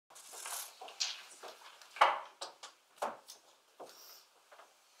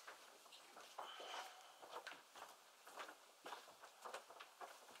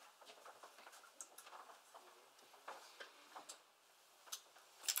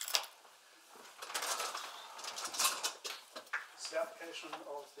application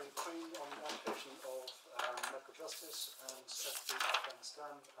of the Queen on the application of medical justice and Secretary of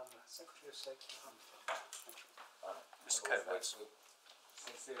Afghanistan and the Secretary of State for Hamilton. Thank you. Mr. Coates.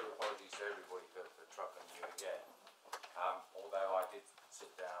 Sincere apologies to everybody for troubling you again. Although I did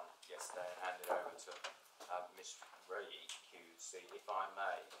sit down yesterday and hand it over to Ms. Ray QC. If I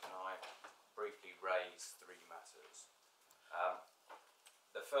may, can I briefly raise three matters?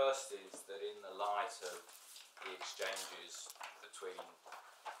 The first is that in the light of the exchanges between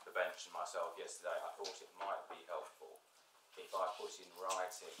the bench and myself yesterday, I thought it might be helpful if I put in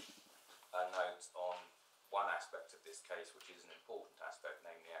writing a note on one aspect of this case, which is an important aspect,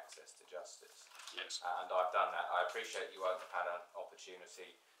 namely access to justice. Yes. And I've done that. I appreciate you won't have had an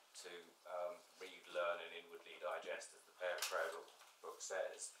opportunity to read, learn and inwardly digest, as the Prayer book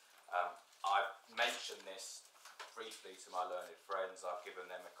says. I've mentioned this briefly to my learned friends. I've given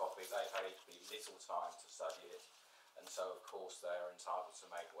them a copy. They've had little time to study it, and so of course they are entitled to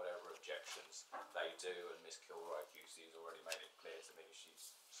make whatever objections they do, and Miss Kilroy QC has already made it clear to me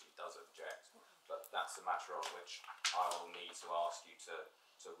she does object, but that's a matter on which I will need to ask you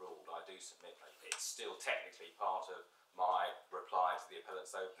to rule. I do submit that it's still technically part of my reply to the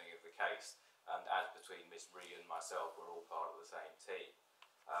appellate's opening of the case, and as between Miss Ree and myself, we're all part of the same team.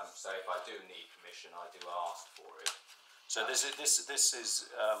 So if I do need permission, I do ask for it. So this is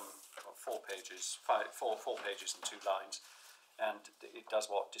 4 pages, four pages and 2 lines, and it does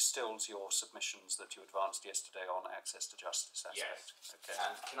what? Distills your submissions that you advanced yesterday on access to justice aspect. Yes. Okay.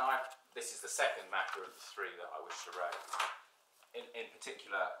 And this is the second matter of the 3 that I wish to raise. In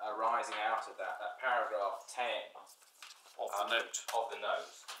particular, arising out of that paragraph 10 of the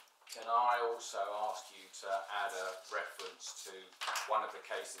note. Can I also ask you to add a reference to one of the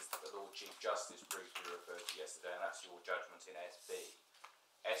cases that the Lord Chief Justice briefly referred to yesterday, and that's your judgment in SB.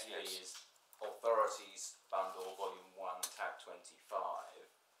 SB Yes. is Authorities Bundle, Volume 1, Tab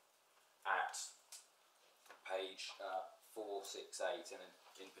 25, at page 468, and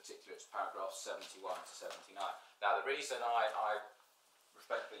in particular it's paragraphs 71 to 79. Now the reason I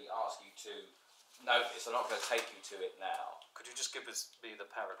respectfully ask you to note this, I'm not going to take you to it now. Could you just give me the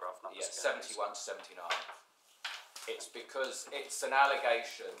paragraph numbers? Yes, 71 to 79. It's because it's an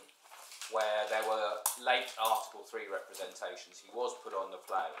allegation where there were late Article 3 representations. He was put on the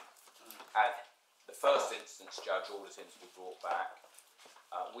plane, and the first instance judge ordered him to be brought back.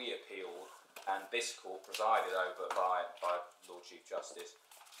 We appealed, and this court, presided over by Lord Chief Justice,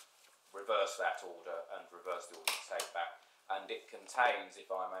 reversed that order and reversed the order to take back. And it contains, if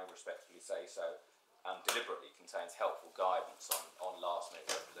I may respectfully say so, deliberately contains helpful guidance on last-minute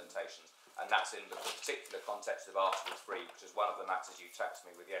representations, and that's in the particular context of Article 3, which is one of the matters you taxed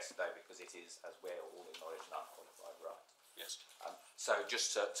me with yesterday, because it is, as we're all acknowledged, an unqualified right. Yes. So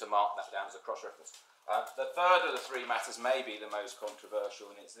just to mark that down as a cross-reference. The third of the 3 matters may be the most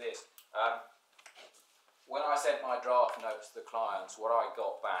controversial, and it's this. When I sent my draft note to the clients, what I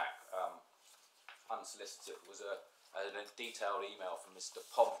got back, unsolicited, was a detailed email from Mr.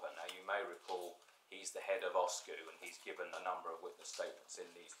 Pomper. Now, you may recall he's the head of OSCU, and he's given a number of witness statements in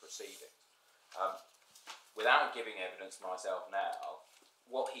these proceedings. Without giving evidence myself now,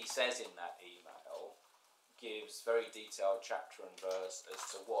 what he says in that email gives very detailed chapter and verse as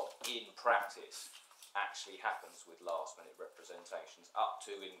to what, in practice, actually happens with last-minute representations, up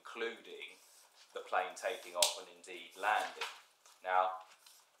to including the plane taking off and indeed landing. Now,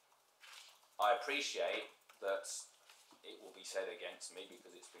 I appreciate that it will be said against me,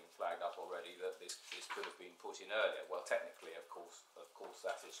 because it's been flagged up already, that this could have been put in earlier. Well, technically, of course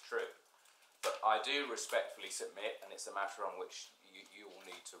that is true. But I do respectfully submit, and it's a matter on which you will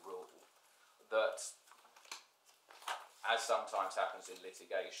need to rule, that, as sometimes happens in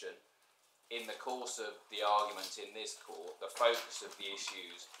litigation, in the course of the argument in this court, the focus of the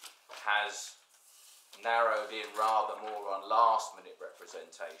issues has narrowed in rather more on last-minute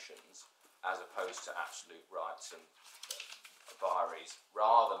representations, as opposed to absolute rights and vires,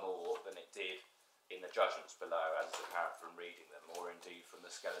 rather more than it did in the judgments below, as is apparent from reading them, or indeed from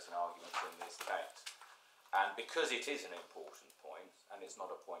the skeleton arguments in this case. And because it is an important point, and it's not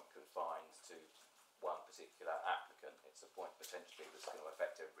a point confined to one particular applicant, it's a point potentially that's going to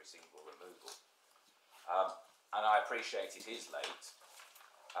affect every single removal. And I appreciate it is late.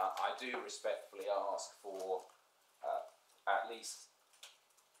 I do respectfully ask for at least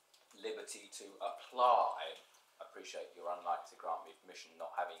liberty to apply. I appreciate you're unlikely to grant me permission,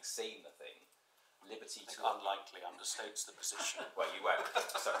 not having seen the thing. Liberty to unlikely understates the position. Well, you won't.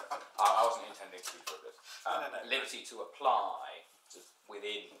 Sorry, I wasn't intending to be frivolous. Liberty to apply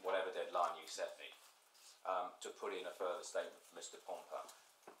within whatever deadline you set me, to put in a further statement from Mr. Pomper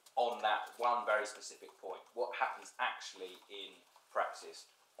on that one very specific point. What happens actually in practice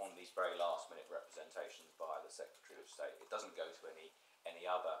on these very last-minute representations by the Secretary of State. It doesn't go to any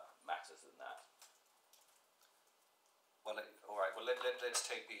other matters than that. Well, all right. Well, let's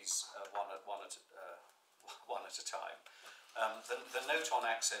take these one at a time. The note on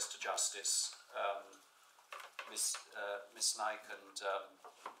access to justice, Miss Nike and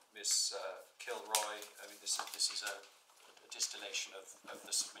Miss Kilroy. I mean, this is a distillation of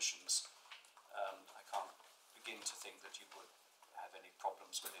the submissions. I can't begin to think that you would have any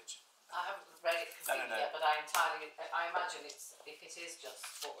problems with it. I haven't read it completely yet, but I imagine if it is just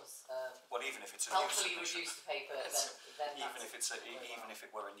what was well, even if it's a helpfully new submission, reduced to paper, then even if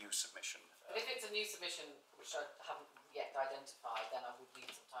it were a new submission. But if it's a new submission which I haven't yet identified, then I would need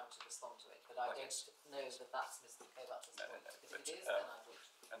some time to respond to it. But I don't know that that's Mr. Covat's point. If it is, then I would.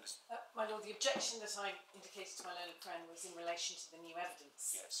 My Lord, the objection that I indicated to my learned friend was in relation to the new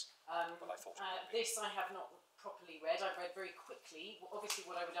evidence. Yes. Well, I thought this I have not properly read. I've read very quickly. Obviously,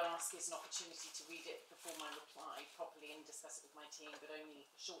 what I would ask is an opportunity to read it before my reply properly and discuss it with my team, but only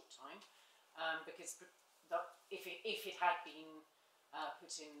a short time, because if it had been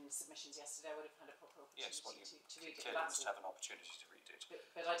put in submissions yesterday, I would have had a proper opportunity to read it. Clearly must have an opportunity to read it.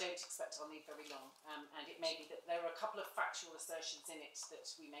 But I don't expect I'll need very long, and it may be that there are a couple of factual assertions in it that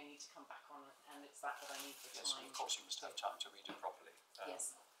we may need to come back on, and it's that I need the time. Yes, of course you must have time to read it properly.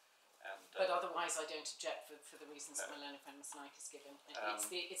 Yes. And, but otherwise, I don't object for the reasons that my learned friend Miss Nike has given.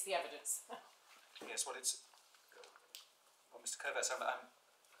 It's the evidence. Yes, well, Mr. Kovacs, I'm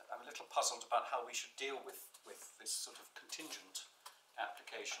a little puzzled about how we should deal with this sort of contingent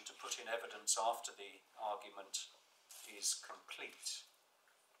application to put in evidence after the argument is complete,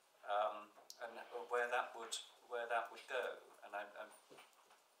 and where that would go. And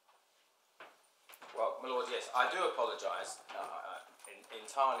Well, my Lord, yes, I do apologise.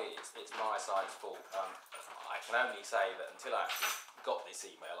 Entirely, it's my side's fault. I can only say that until I actually got this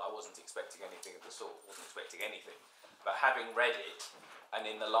email, I wasn't expecting anything of the sort. Wasn't expecting anything. But having read it, and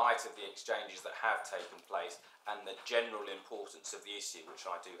in the light of the exchanges that have taken place, and the general importance of the issue, which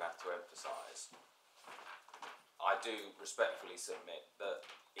I do have to emphasise, I do respectfully submit that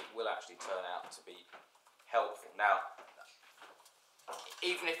it will actually turn out to be helpful. Now,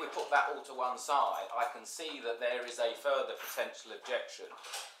 even if we put that all to one side, I can see that there is a further potential objection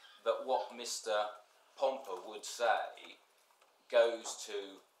that what Mr. Pomper would say goes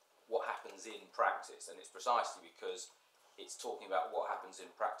to what happens in practice, and it's precisely because it's talking about what happens in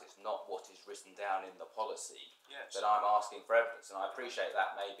practice, not what is written down in the policy, that I'm asking for evidence. And I appreciate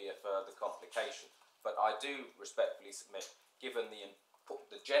that may be a further complication, but I do respectfully submit, given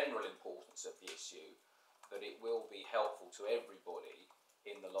the general importance of the issue, that it will be helpful to everybody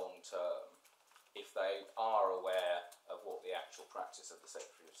in the long term if they are aware of what the actual practice of the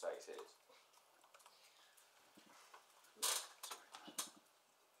Secretary of State is.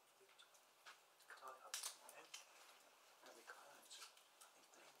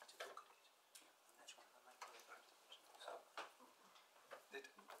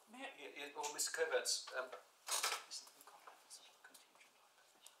 Well, Mr. Kovacs,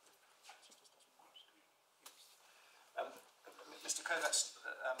 Mr. Kovacs,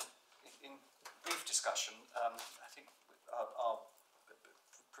 in brief discussion, I think our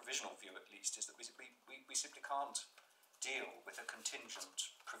provisional view, at least, is that we simply can't deal with a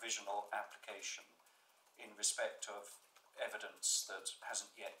contingent provisional application in respect of evidence that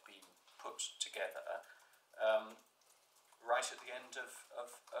hasn't yet been put together, right at the end of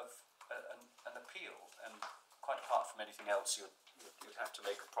an appeal. And quite apart from anything else, you'd have to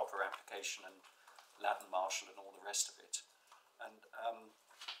make a proper application and Latin Marshal and all the rest of it. And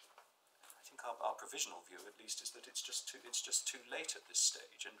I think our provisional view, at least, is that it's just too late at this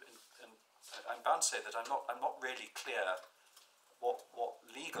stage. And I'm bound to say that I'm not really clear what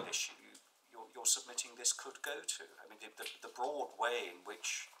legal issue you're submitting this could go to. I mean, the broad way in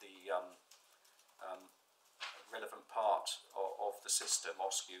which the relevant part of the system,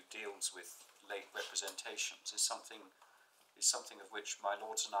 OSCU, deals with late representations is something of which my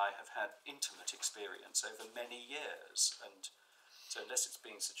lords and I have had intimate experience over many years. And so, unless it's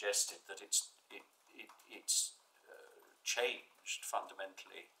being suggested that it's changed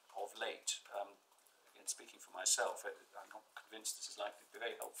fundamentally of late, again, speaking for myself, I'm not convinced this is likely to be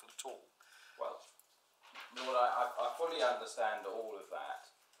very helpful at all. Well, Lord, I fully understand all of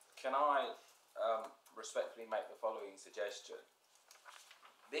that. Can I respectfully make the following suggestion?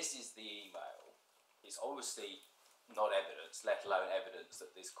 This is the email. It's obviously not evidence, let alone evidence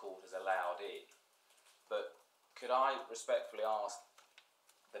that this court has allowed in. But could I respectfully ask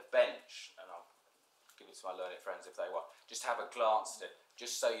the bench, and I'll give it to my learned friends if they want, just have a glance at it,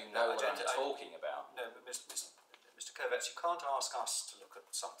 just so you know what I'm talking about? No, but Mr. Kovacs, you can't ask us to look at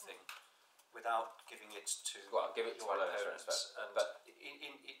something without giving it to Well, give it to your our learners, opponents. And but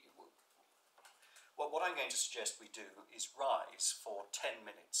what I'm going to suggest we do is rise for 10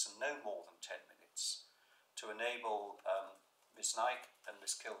 minutes, and no more than 10 minutes, to enable Ms Knight and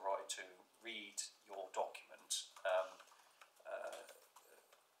Ms Kilroy to read your document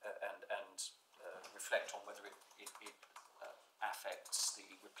and reflect on whether it affects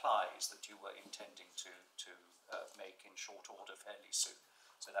the replies that you were intending to make in short order fairly soon.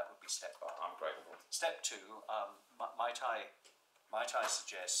 So that would be step one. I'm grateful. Step two, might I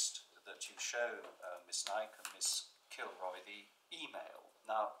suggest that you show Miss Nike and Miss Kilroy the email.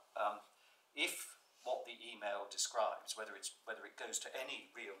 Now, if what the email describes, whether it goes to any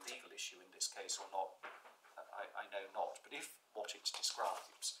real legal issue in this case or not, I know not. But if what it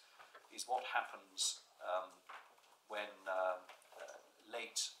describes is what happens when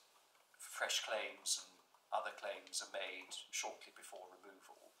late fresh claims and other claims are made shortly before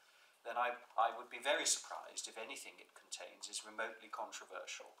removal, then I would be very surprised if anything it contains is remotely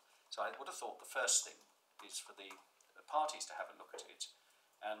controversial. So I would have thought the first thing is for the parties to have a look at it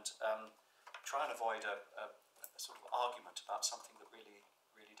and try and avoid a sort of argument about something that really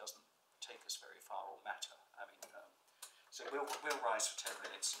doesn't take us very far or matter. I mean, so we'll rise for 10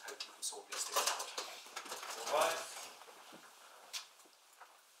 minutes and hope we can sort these things out. All right.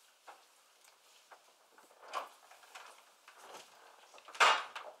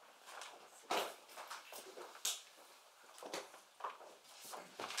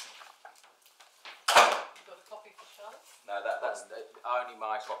 No, that's only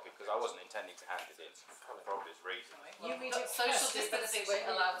my copy because I wasn't intending to hand it in for obvious reasons. You read it social distancing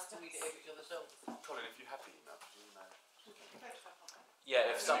won't allow us to read it over each other's shoulders. Colin, if you have the email, can you email? Yeah,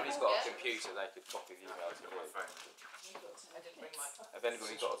 if somebody's got a computer, they could copy the email to you. I didn't bring mine. Have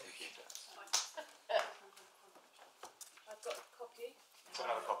anybody got a computer? I've got a copy.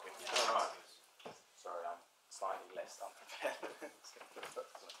 Got another copy. All right. Sorry, I'm slightly less unprepared.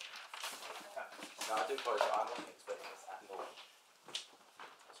 No, I do apologise. I wasn't expecting this at all.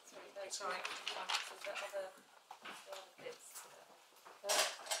 Sorry, that other